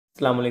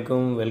Assalamu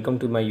alaikum, welcome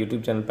to my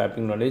YouTube channel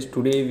Piping Knowledge.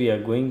 Today we are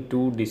going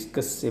to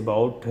discuss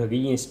about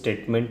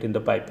reinstatement in the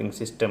piping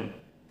system.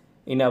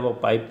 In our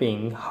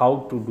piping,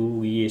 how to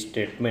do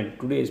reinstatement.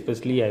 Today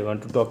especially I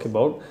want to talk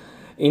about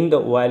in the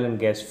oil and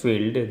gas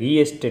field,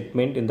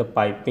 reinstatement in the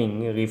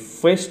piping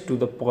refers to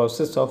the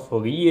process of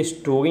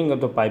restoring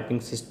of the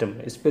piping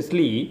system.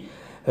 Especially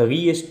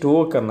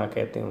restore करना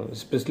कहते हैं,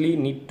 especially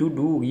need to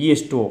do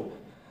restore.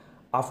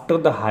 After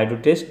the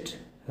hydrotest,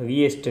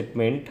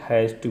 reinstatement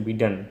has to be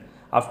done.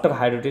 After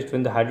hydrotest,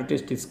 when the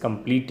hydrotest is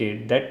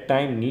completed, that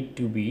time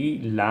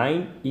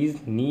line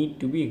need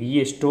to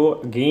be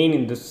restored again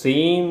in the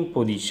same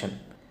position.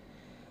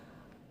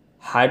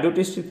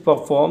 Hydrotest is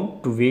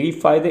performed to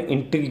verify the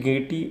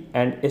integrity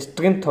and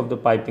strength of the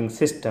piping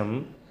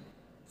system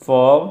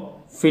for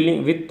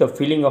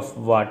filling of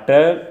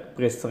water,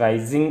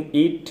 pressurizing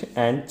it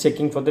and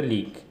checking for the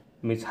leak.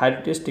 Means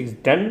hydrotest is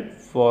done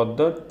for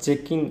the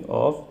checking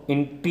of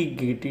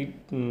integrity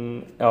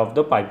of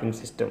the piping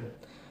system.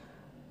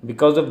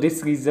 Because of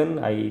this reason,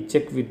 I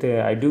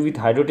do with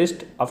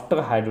hydrotest. After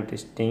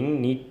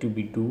hydrotesting, need to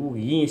be do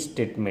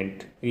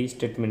reinstatement.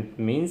 Reinstatement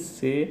means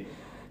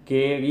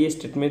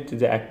reinstatement is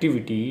the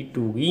activity to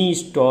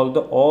reinstall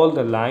all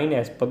the line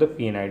as per the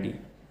PNID.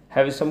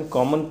 Have some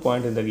common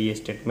point in the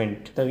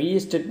reinstatement. The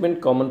reinstatement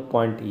common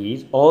point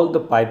is all the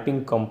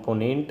piping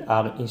component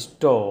are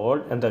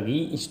installed and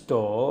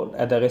reinstalled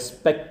at the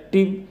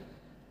respective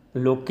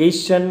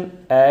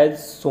location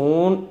as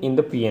shown in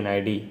the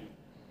PNID.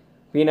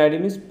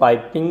 PNID means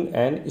piping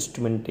and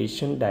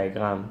instrumentation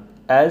diagram.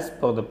 As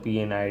per the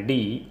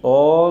PNID,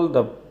 all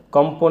the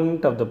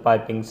component of the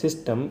piping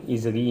system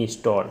is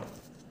reinstalled.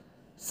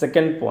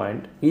 Second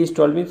point,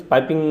 reinstall means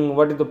piping.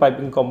 What is the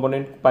piping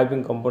component?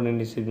 Piping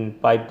component is in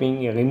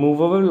piping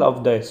removable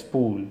of the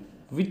spool.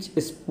 Which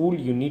spool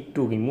you need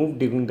to remove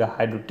during the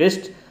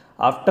hydrotest?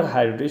 After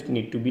hydrotest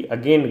need to be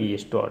again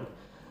reinstalled.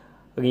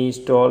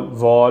 Reinstall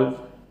valve,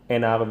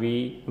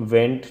 NRV,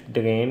 vent,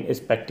 drain,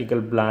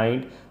 spectacle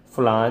blind,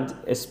 flange,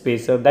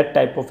 spacer. That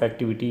type of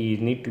activity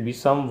need to be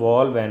some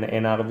valve and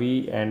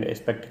NRV and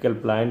spectacle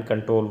blind,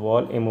 control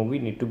valve,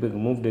 MOV need to be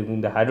removed during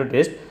the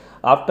hydrotest.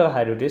 After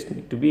hydrotest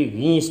need to be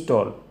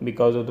reinstalled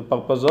because of the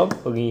purpose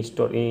of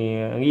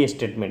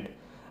reinstatement.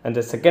 And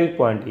the second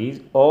point is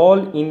all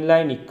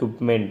inline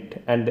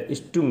equipment and the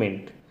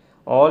instrument.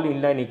 All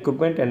inline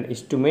equipment and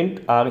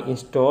instrument are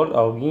installed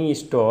or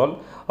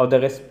reinstalled of the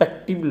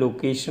respective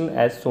location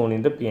as shown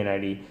in the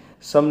PNID.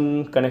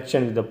 Some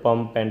connection with the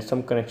pump and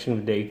some connection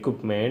with the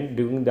equipment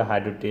during the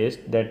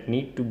hydrotest that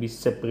need to be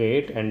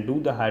separate and do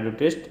the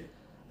hydrotest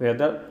where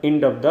the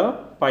end of the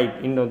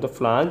pipe, end of the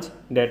flange,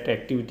 that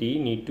activity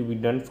need to be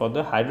done for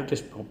the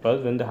hydrotest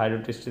purpose. When the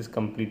hydrotest is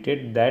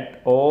completed,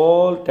 that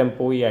all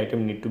temporary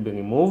item need to be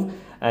removed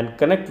and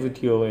connect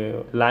with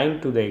your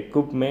line to the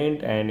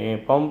equipment and a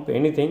pump,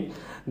 anything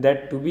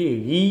that to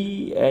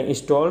be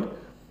reinstalled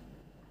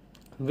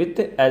with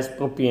as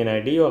per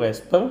PNID or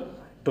as per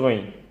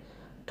drawing.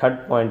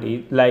 Third point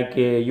is like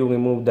you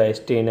remove the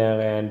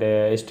strainer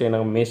and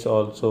strainer mesh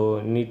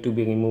also need to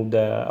be removed.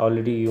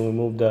 Already you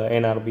remove the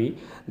NRB,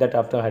 that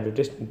after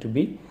hydrotest need to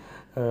be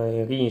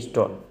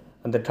reinstalled.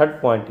 And the third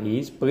point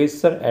is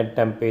pressure and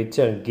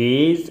temperature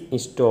gauge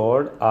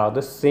installed are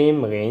the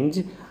same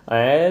range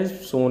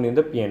as shown in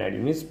the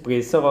PNID. Means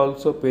pressure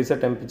also, pressure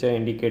temperature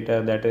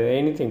indicator, that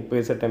anything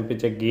pressure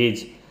temperature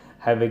gauge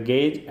have a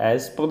gauge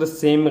as per the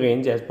same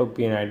range as per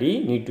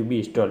PNID need to be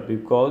installed,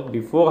 because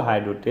before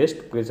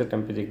hydrotest pressure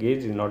temperature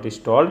gauge is not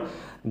installed.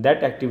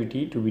 That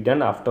activity to be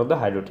done after the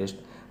hydrotest.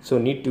 So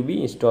need to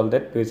be installed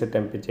that pressure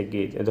temperature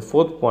gauge. And the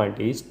fourth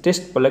point is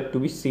test plug to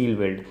be seal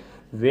weld.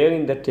 Where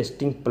in the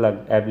testing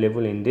plug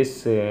available in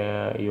this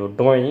your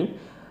drawing.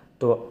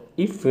 So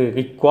if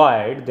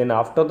required, then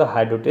after the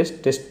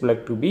hydrotest test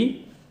plug to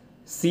be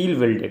seal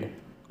welded.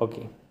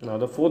 Okay, now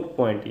the fifth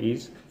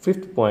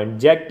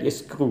point, jack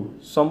screw.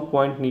 Some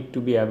point need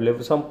to be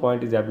available, some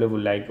point is available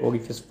like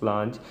orifice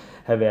flange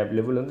have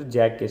available on the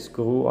jack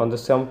screw. On the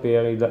some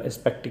pair is the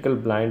spectacle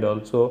blind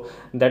also,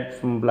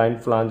 that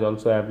blind flange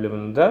also available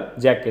on the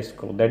jack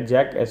screw. That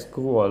jack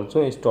screw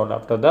also installed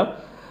after the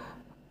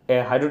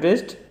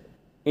hydrotest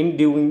in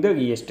during the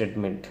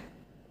reinstatement.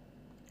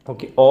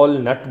 Okay, all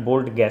nut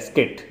bolt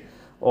gasket.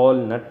 All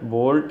nut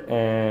bolt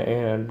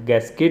and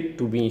gasket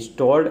to be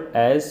installed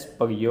as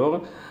per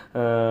your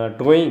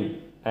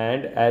drawing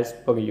and as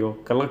per your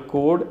color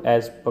code,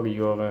 as per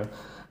your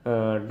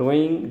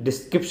drawing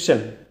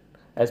description.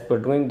 As per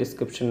drawing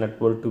description, nut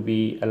bolt to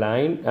be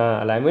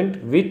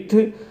alignment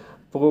with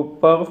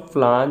proper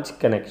flange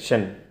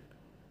connection.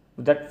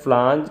 That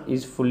flange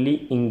is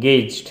fully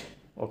engaged.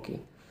 Okay.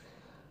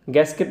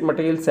 Gasket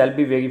material shall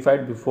be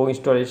verified before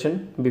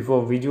installation,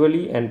 before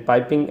visually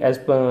inspected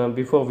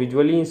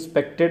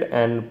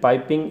and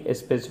piping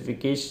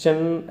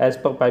specification as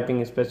per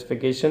piping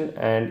specification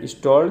and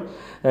installed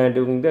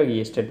during the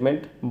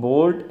reinstatement.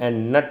 Bolt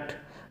and nut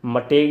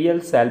material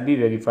shall be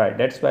verified.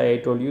 That's why I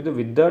told you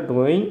with the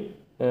drawing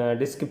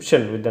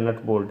description with the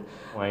nut bolt.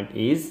 Point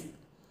is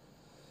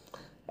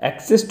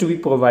Access to be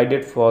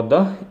provided for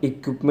the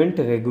equipment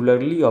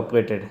regularly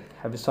operated.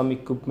 Have some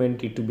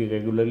equipment need to be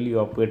regularly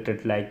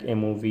operated, like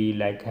MOV,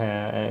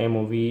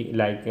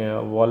 like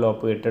wall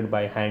operated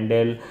by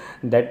handle.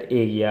 That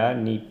area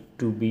need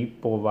to be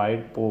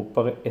provide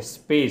proper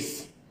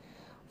space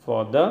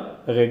for the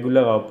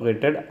regular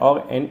operated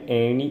or in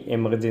any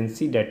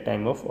emergency that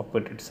time of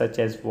operated, such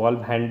as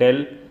valve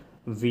handle,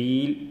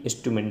 wheel,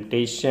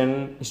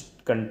 instrumentation,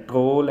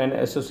 control and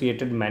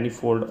associated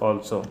manifold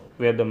also,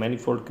 where the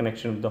manifold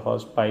connection of the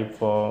hose pipe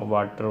for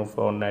water,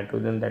 for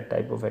nitrogen, that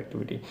type of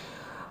activity.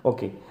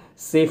 Okay,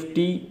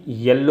 safety,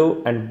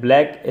 yellow and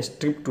black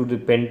strip to be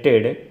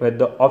painted where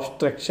the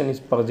obstruction is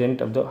present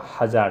of the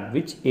hazard.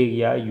 Which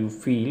area you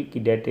feel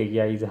that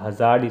area is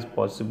hazard is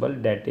possible,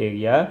 that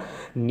area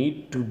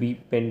need to be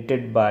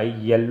painted by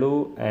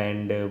yellow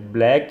and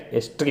black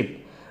strip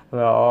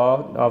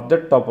of the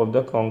top of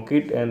the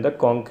concrete, and the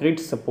concrete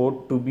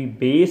support to be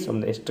based on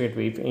the straight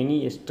way. If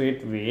any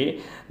straight way,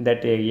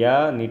 that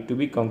area need to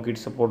be concrete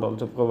support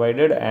also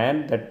provided,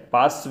 and that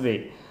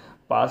passageway,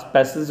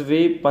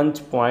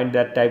 punch point,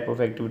 that type of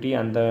activity,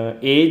 and the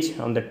edge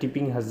on the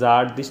tipping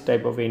hazard, this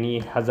type of any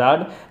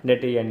hazard,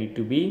 that area need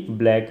to be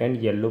black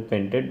and yellow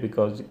painted,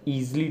 because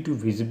easily to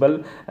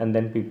visible, and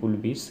then people will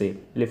be safe.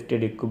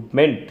 Lifted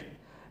equipment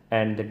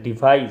and the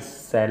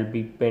device shall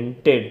be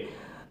painted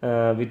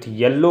with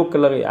yellow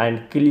color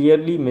and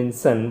clearly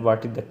mention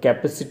what is the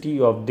capacity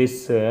of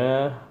this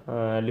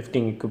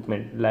lifting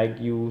equipment. Like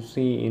you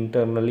see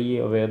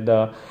internally where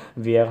the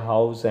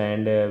warehouse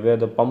and where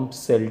the pump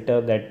shelter,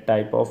 that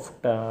type of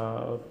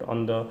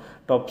on the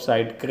top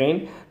side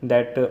crane,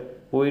 that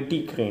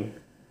OAT crane,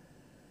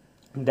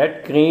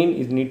 that crane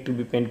is need to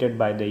be painted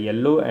by the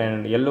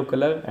yellow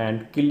color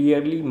and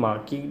clearly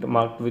marked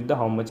with the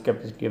how much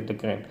capacity of the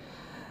crane.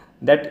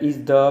 That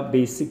is the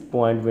basic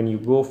point when you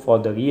go for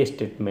the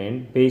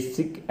restatement.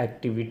 Basic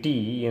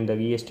activity in the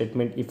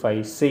restatement, if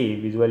I say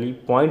visually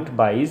point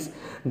wise,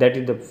 that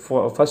is the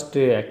first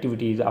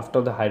activity is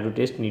after the hydro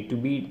test need to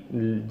be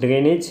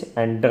drainage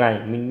and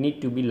dry,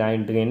 need to be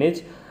line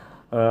drainage.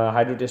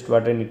 Hydro test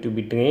water need to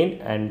be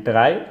drained and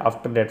dry.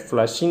 After that,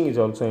 flushing is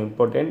also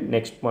important.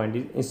 Next point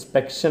is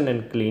inspection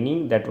and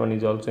cleaning, that one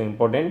is also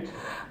important.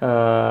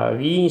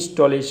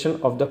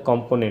 Reinstallation of the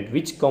component,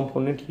 which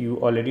component you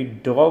already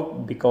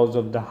dropped because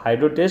of the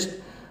hydro test.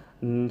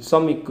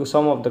 Some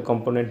of the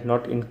component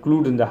not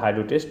include in the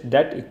hydro test,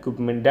 that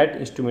equipment, that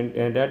instrument,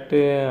 that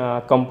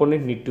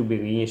component need to be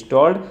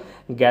reinstalled.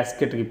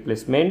 Gasket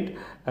replacement,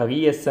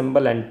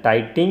 reassemble and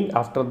tightening.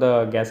 After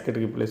the gasket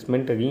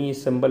replacement,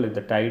 reassemble is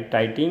the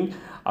tightening.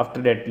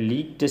 After that,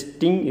 leak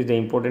testing is the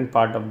important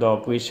part of the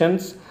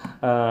operations.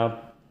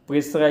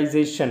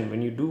 Pressurization,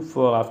 when you do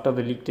for after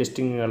the leak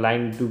testing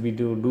line to be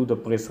do the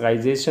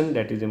pressurization,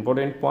 that is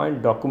important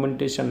point.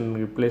 Documentation and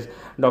replace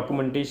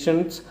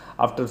documentations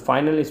after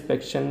final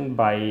inspection,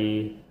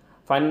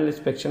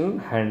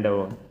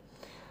 handover.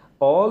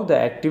 All the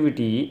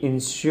activity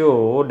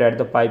ensure that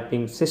the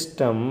piping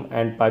system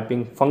and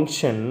piping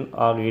function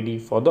are ready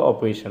for the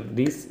operation.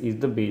 This is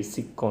the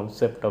basic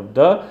concept of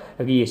the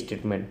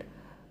restatement.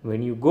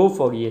 When you go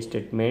for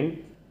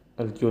restatement,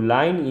 your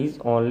line is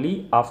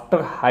only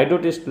after hydro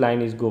test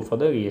line is go for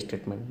the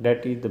restatement.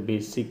 That is the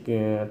basic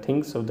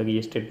things of the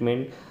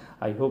restatement.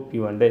 I hope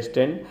you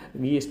understand.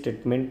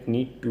 Restatement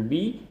need to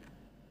be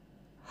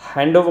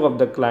handover of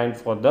the client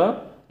for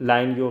the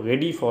line you're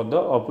ready for the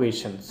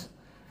operations.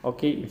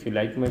 Okay, if you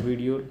like my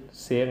video,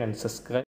 share and subscribe.